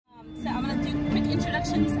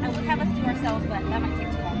questions I would have us do ourselves, but that might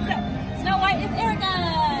take too long. So, Snow White is Erica!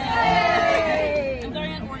 Yay! I'm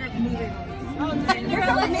going in order of movie movies. Oh,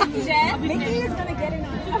 Cinderella is Jess. Mickey is going to get in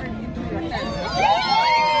on it.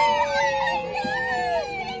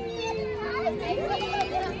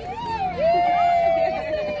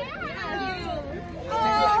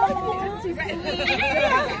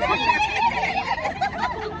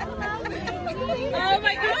 Oh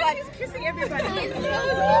my God, he's kissing everybody.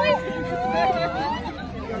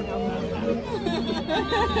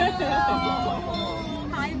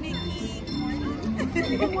 Hi, Mickey.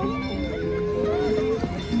 Good morning.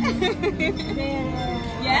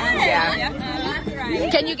 Yeah. That's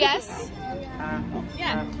right. Can you guess?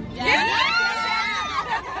 Yeah.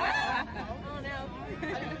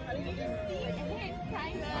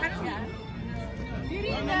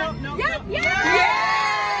 No. Yes! Yay!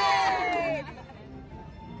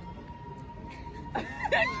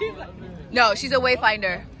 No, she's a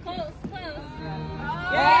wayfinder. Close.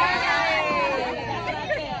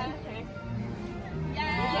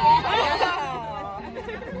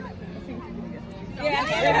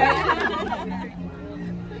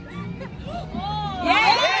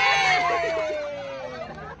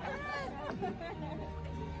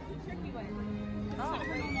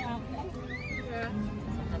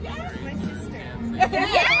 My sister.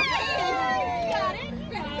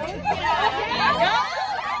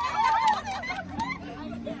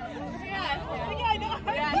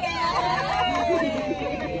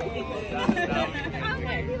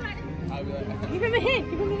 Give him a hint.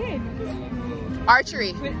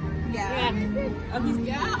 Archery. Yeah. Oh, he's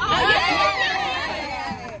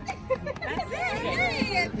That's it.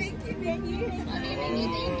 Hey, thank you.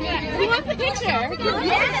 Who wants a picture?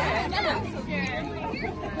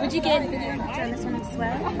 Would you get a video on this one as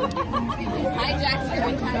well?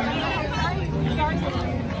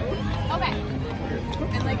 Okay.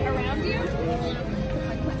 And like around you?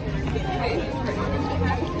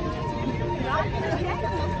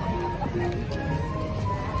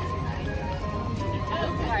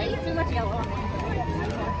 Sorry, too much yellow.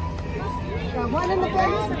 Got one in the back.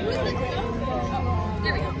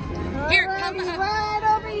 There we go. Here, come right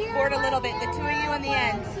over here. forward a little bit. The two of you on the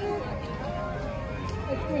end.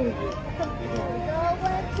 Let's see. Here we go.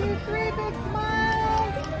 1, 2, 3. Big smile.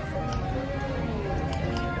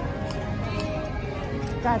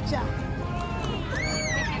 Gotcha.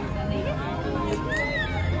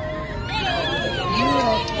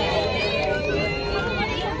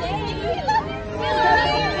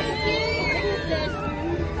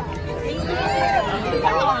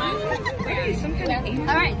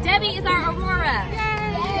 All right, Debbie is our Aurora.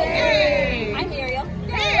 Yay! I'm Ariel.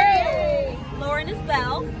 Yay! Lauren is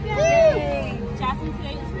Belle. Yay! Jasmine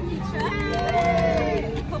today is Renitra.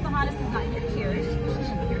 Yay! Pocahontas is not here. She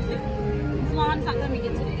should be here soon. Blonde's not going to make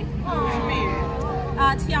it today.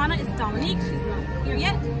 Tiana is Dominique. She's not here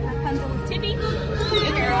yet. Rapunzel is Tiffy.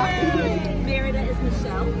 Hey, girl. Merida is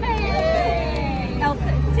Michelle. Hey. Elsa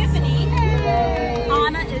is Tiffany. Hey.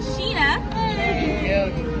 Anna is Sheena.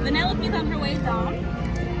 Hey. Vanellope's on her way, Dom.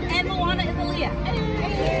 And Moana is Aaliyah.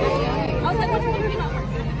 Hey. I was like, what's the name of her?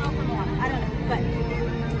 I don't know, but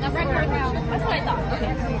that's what I thought.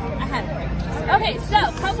 Okay, I had it right. Okay, so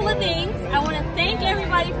a couple of things. I want to thank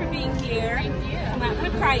everybody for being here. Thank you. I'm not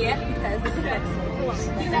going to cry yet because this is like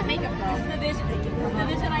do that makeup though. This is the vision. This is the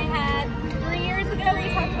vision I had 3 years ago.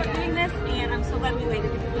 We talked about doing this, and I'm so glad we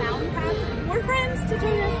waited because now we have more friends to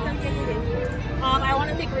join us. So yay. I want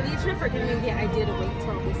to thank Renitra for giving me the idea to wait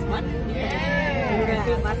till this month because we were going to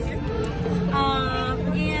do it last year.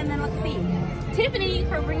 And then let's see. Tiffany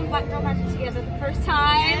for bringing Black Girl Magic together the first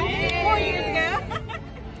time 4 years ago.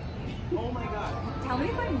 Oh my God. Tell me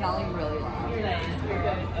if I'm yelling really loud.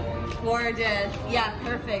 Gorgeous. Yeah,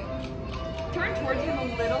 perfect. Turn towards him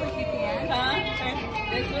a little if you can. Turn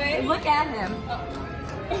this way. Look at him.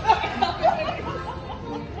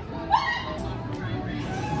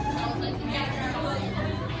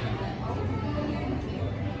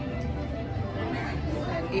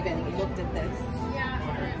 Even looked at this.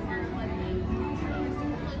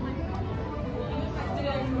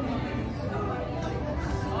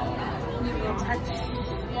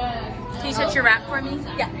 Can you touch your wrap for me?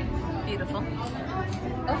 Yeah. Beautiful.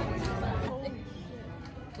 Oh.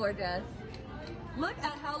 Gorgeous. Look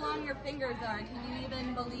at how long your fingers are. Can you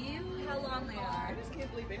even believe how long they are? I just can't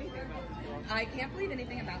believe anything about this girl. I can't believe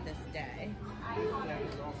anything about this day.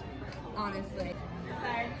 Honestly.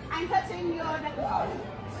 Sorry. I'm touching your neck.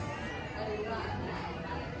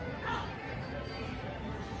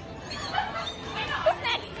 What's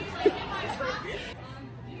next?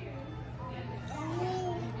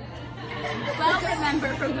 Well, remember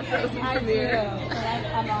remember from the Frozen premiere.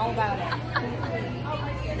 I'm all about it.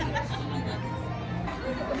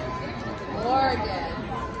 Gorgeous.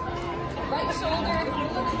 Right shoulder, it's a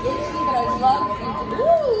little bit itchy, but I love it.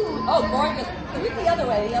 Ooh! Oh, gorgeous. Look the other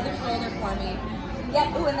way, the other shoulder for me.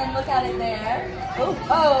 Yep, ooh, and then look at it there. Ooh,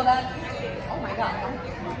 oh, that's, oh my God.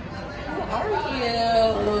 Who are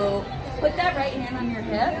you? Put that right hand on your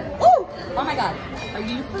hip. Ooh! Oh my God. Are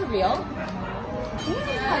you for real?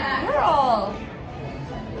 Yeah, girl.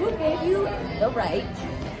 Who gave you the right?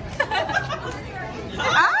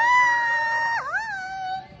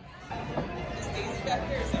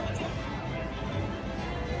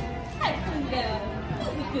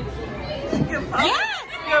 Good boy. Yes!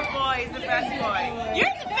 Good boy. He's the best boy.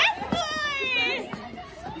 You're the best boy!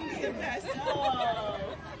 He's the best boy.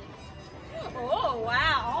 Oh,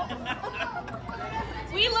 wow.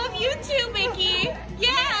 We love you too, Mickey.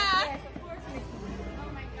 Yeah!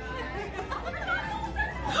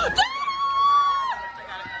 I got it.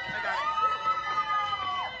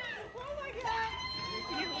 Oh my God.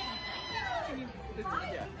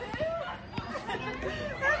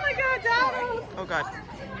 Oh my God, Donald. Oh God.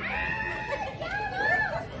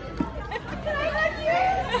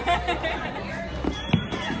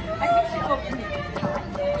 I think she opened it.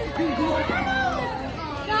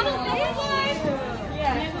 Donald, say it live.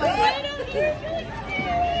 Yeah.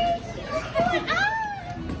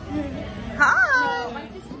 Hi. My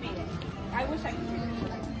sister made it. I wish I could do it.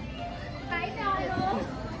 Hi, Donald.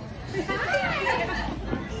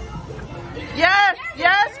 Yes,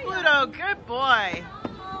 yes, Pluto. Good boy.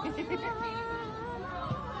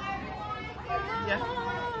 Yeah.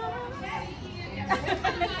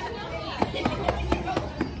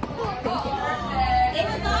 It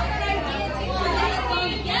was all her idea to play a song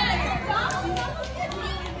together.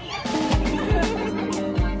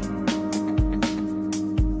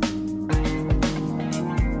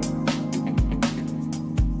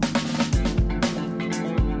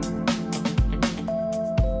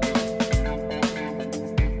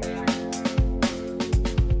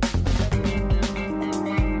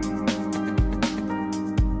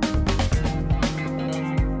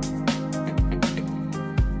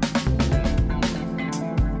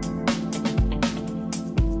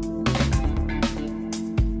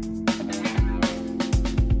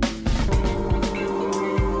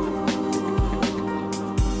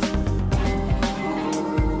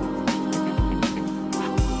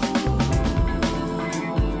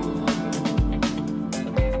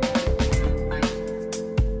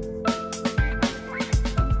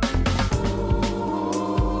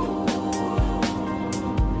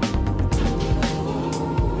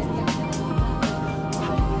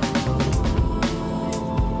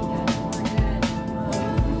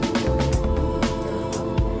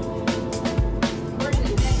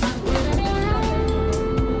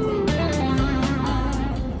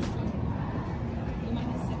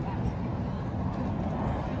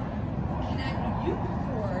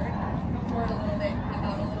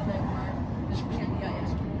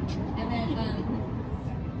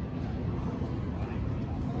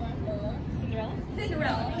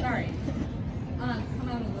 Cinderella, sorry. Come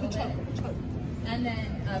out a little bit. And then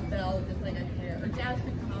Belle, just like a hair. Or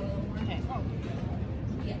Jasmine, come out a little more. Okay.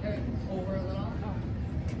 Yeah, over a little.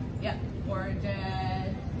 Yep,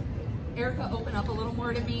 gorgeous. Erica, open up a little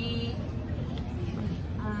more to me.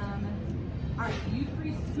 All right, you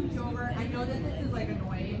three scooch over. I know that this is like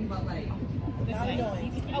annoying, but like. Not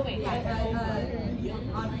annoying. Oh, wait. Yeah,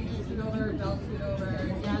 Audrey, scoot over. Belle, scoot over.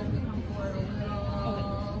 Jasmine, come forward a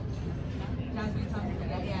little. Jasmine, come forward.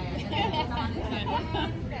 Yeah. And then come on this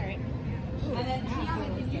side. Sorry. And then, Tiana,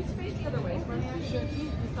 can you face the other way for me?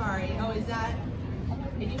 Sorry. Oh, is that?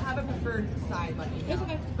 If you have a preferred side, let me know. It's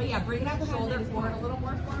okay. But yeah, bring that shoulder forward a little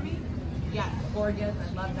more for me. Yes, gorgeous.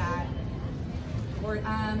 I love that. Or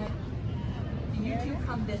you two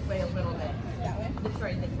come this way a little bit. That way?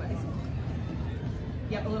 Sorry, this way.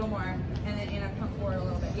 Yep, a little more. And then Anna, come forward a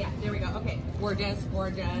little bit. Yeah, there we go. Okay. Gorgeous,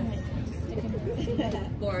 gorgeous.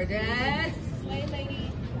 Gorgeous. Slay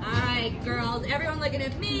lady. All right, girls. Everyone looking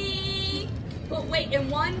at me. Put weight in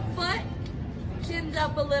one foot. Chins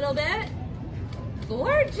up a little bit.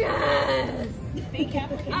 Gorgeous. Big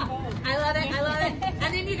African pose. I love it. I love it.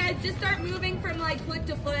 And then you guys just start moving from like foot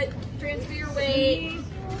to foot. Transfer your weight.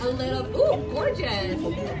 A little. Ooh, gorgeous.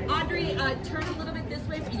 Audrey, turn a little bit this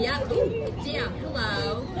way. Yeah. Ooh, damn.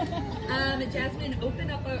 Hello. Jasmine, open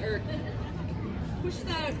up or push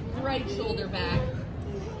that right shoulder back.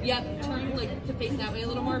 Yep. Turn like to face that way a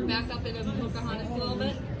little more. Back up into Pocahontas a little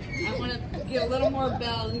bit. I want to get a little more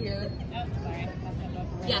Belle here. Oh, sorry. Messed up.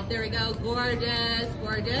 Yeah, there we go. Gorgeous,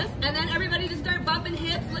 gorgeous. And then everybody just start bumping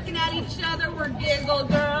hips, looking at each other. We're giggle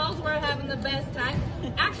girls. We're having the best time.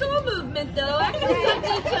 Actual movement, though. Actually touch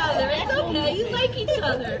each other. It's okay. You like each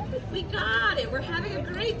other. We got it. We're having a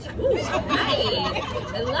great time. Ooh, nice.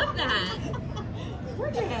 I love that.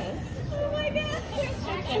 Gorgeous. Oh my gosh.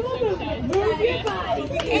 Actual movement. Move your body.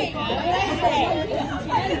 Okay.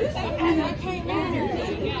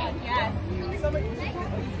 Yes.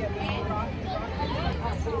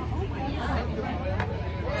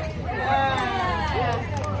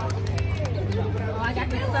 Oh, I got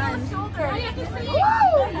the sun. Shoulder. Woo!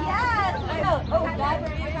 Yes! Oh, that's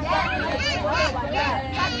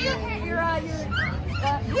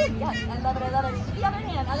yes, I love it, I love it. The other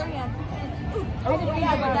hand, other hand. Ooh, oh,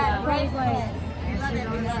 yeah, with that right hand. We love it,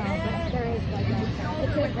 we love it. There is like a,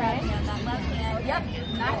 it's a right. Hand, that left hand. Yep,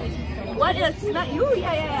 nice. What is, ooh,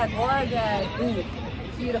 yeah, gorgeous. Ooh,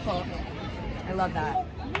 beautiful. I love that.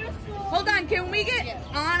 Hold on, can we get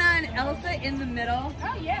Anna and Elsa in the middle?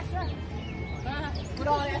 Oh, yeah, sure.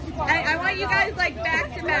 I want you guys like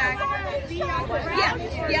back to back.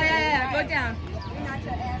 Yeah. Go down.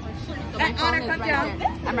 Anna, come down.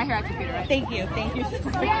 I'm right here at the computer, right? Thank you.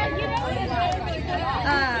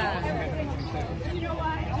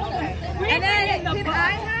 And then can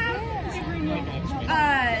I have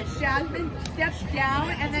Jasmine step down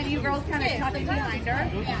and then you girls kind of tuck behind her?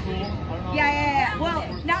 Yeah. Well,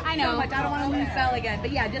 not so much. I don't want to lose Belle again,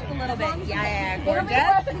 but yeah, just a little bit. Yeah.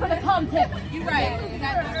 Gorgeous. You're right.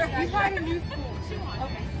 You're in new school.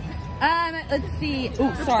 Let's see.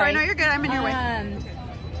 Oh, sorry. No, you're good. I'm in your way.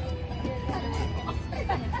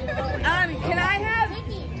 Can I have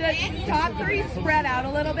the top three spread out a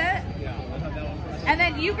little bit? And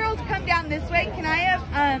then you girls come down this way. Can I have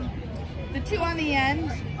the two on the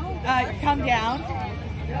end come down?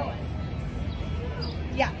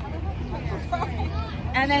 Yeah.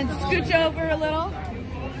 And then scooch over a little.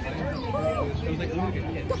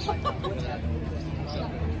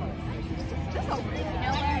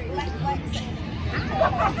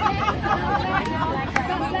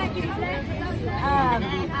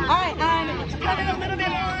 Alright, come in a little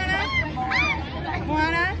bit,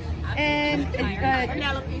 Juana and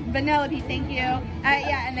Vanellope, thank you.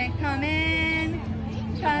 Yeah, and then come in.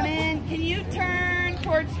 Can you turn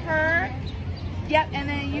towards her? Yep, and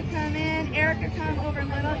then you come in. Erica, come over a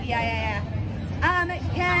little. Yeah.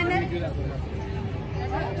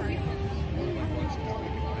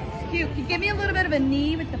 Cute. Can you give me a little bit of a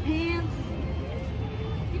knee with the pants?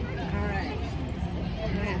 Alright.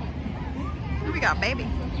 Who we got, baby?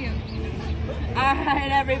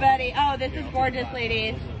 Alright, everybody. Oh, this is gorgeous,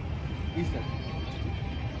 ladies.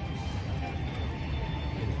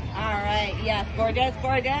 Alright, yes, gorgeous.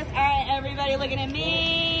 Alright, everybody looking at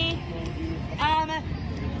me.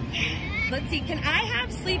 Let's see, can I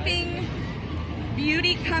have Sleeping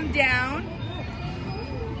Beauty come down?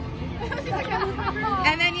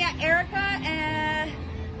 And then, yeah, Erica,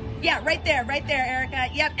 yeah, right there, Erica.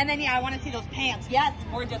 Yep, and then, yeah, I want to see those pants. Yes,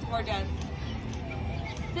 gorgeous.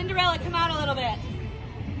 Cinderella, come out a little bit.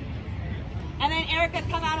 And then Erica,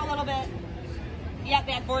 come out a little bit. Yep,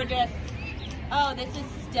 yeah, gorgeous. Oh, this is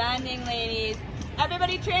stunning, ladies.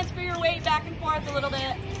 Everybody transfer your weight back and forth a little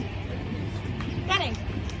bit. Stunning.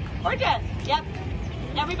 Gorgeous. Yep.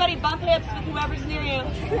 Everybody bump hips with whoever's near you.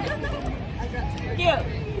 Cute.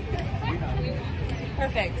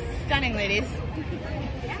 Perfect. Stunning, ladies.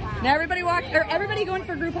 Now everybody everybody going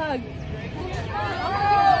for a group hug.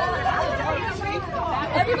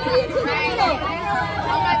 Everybody into the middle.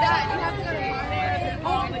 Oh my God, you have to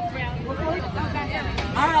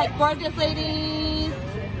All right, gorgeous ladies.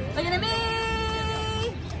 Looking at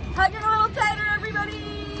me. Hugging a little tighter, everybody.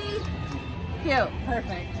 Cute.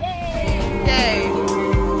 Perfect. Yay.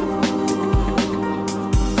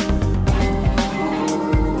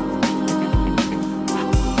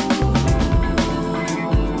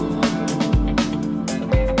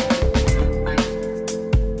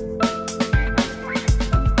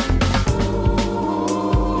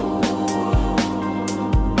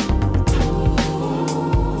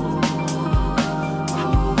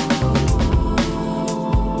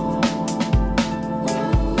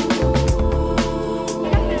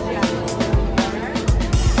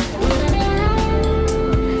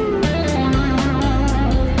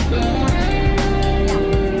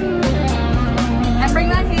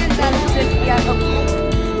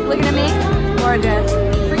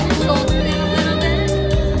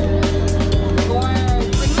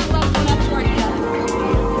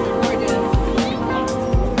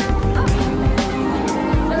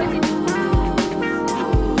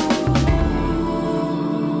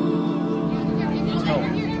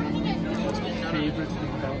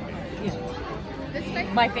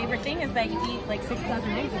 that you eat like 6,000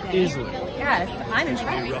 eggs a day. Easily. Yes, I'm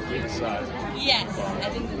impressed. Roughly the size. Yes, I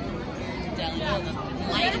think the deli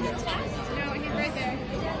light is test.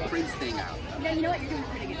 Prince thing out. Yeah, you know what? You're doing a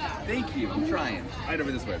pretty good job. Thank you. I'm trying. Right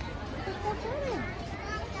over this way.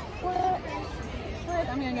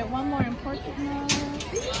 I'm gonna get one more important note.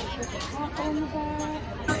 With the waffle in the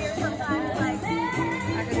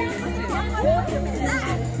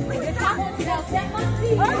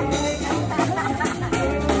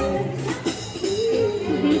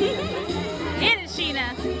Get it, Sheena.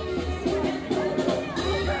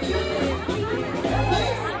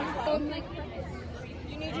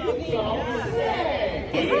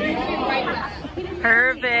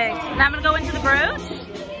 Perfect. Now I'm gonna go into the brooch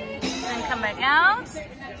and come back out.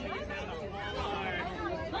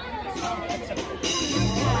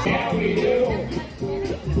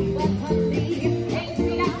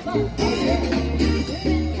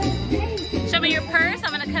 Show me your purse.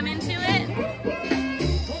 I'm gonna come into it.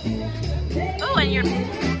 Oh, and your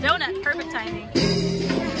donut. Perfect timing.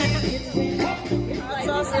 I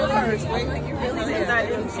saw some first. Wait, like you really did not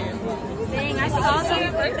Dang, I saw some.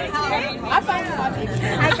 I found it watching it.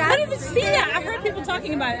 I didn't see that. I've heard people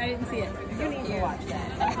talking about it. I didn't see it. You need to watch that.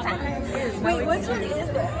 Wait, which one is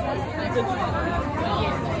it?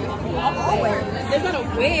 There's not a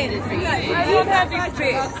win. It's I love that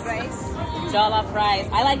rice. Jollof rice.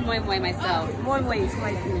 I like moi moi myself. Moi moi is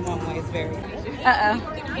my favorite. Moi moi is very good. Uh-oh.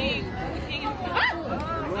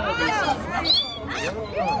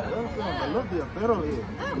 I love the apparel here.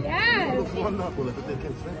 Yes. Looks wonderful. If they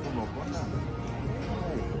can send them up.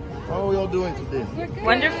 How are y'all doing today?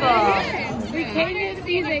 Wonderful. We came to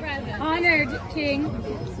see the honored King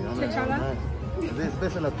T'Challa. Is there a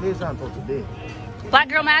special occasion for today? Black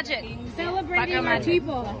Girl Magic. Celebrating our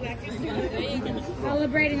people.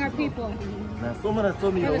 Celebrating our people. Now, someone has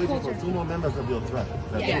told me you're waiting for 2 more members of your tribe.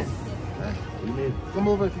 Is that Yes. true? You may come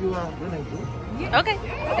over if you are willing to. Okay.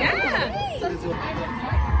 Yeah.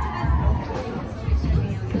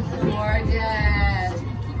 Gorgeous.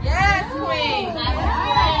 Yes, queen.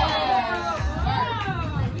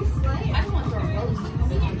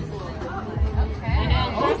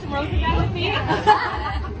 Throw some roses at the feet.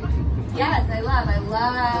 Yes, I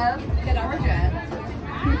love. Get our dress.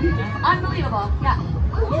 Unbelievable. Yeah.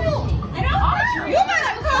 You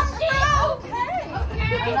better come through.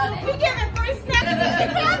 I love it. You give it 3 seconds.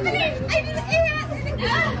 It's happening. I just ate it.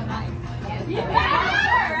 You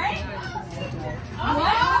better, right? Oh,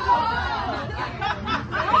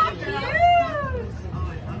 cute.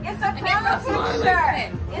 It's a prom picture.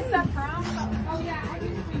 It's a prom.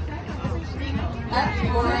 That's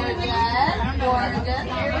gorgeous. Gorgeous.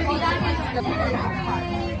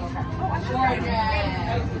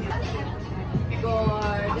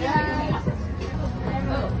 Gorgeous.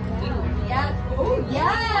 Yes. Oh,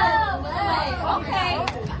 yes. Okay.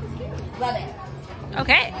 Love it.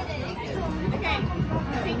 Okay.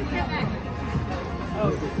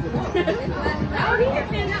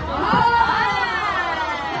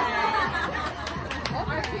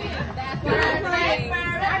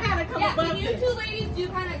 Yeah, can you 2 ladies do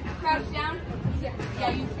kind of crouch down? Yeah,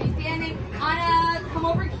 you stay standing. Anna, come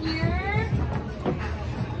over here.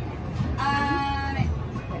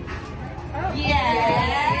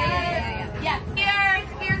 Yes. Yes.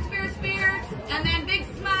 Spears. And then big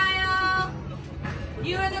smile.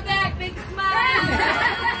 You in the back, big smile.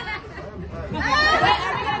 Wait,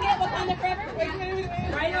 are we gonna get Wakanda forever?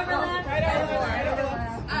 Right over left. Right over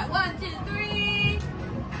left. 1, 2, 3.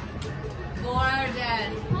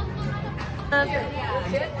 Gorgeous.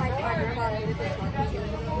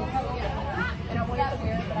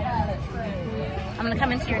 I'm gonna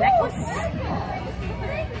come into your necklace.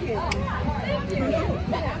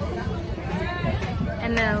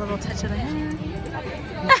 And then a little touch of the hair.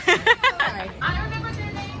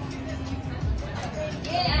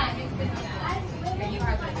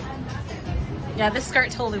 Yeah, this skirt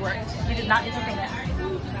totally worked. You did not need to think that.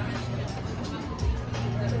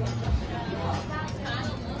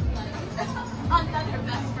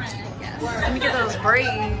 Yes. Let me get those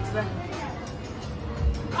braids.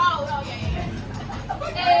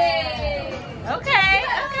 Okay.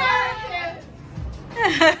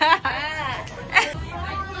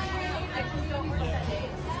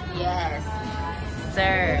 Yes,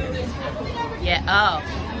 sir. Yeah.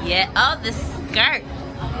 Oh, the skirt.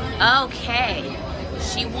 Okay.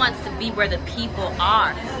 She wants to be where the people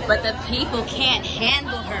are, but the people can't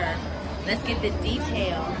handle her. Let's get the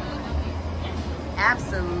detail.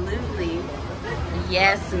 Absolutely.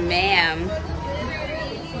 Yes, ma'am.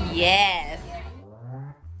 Yes.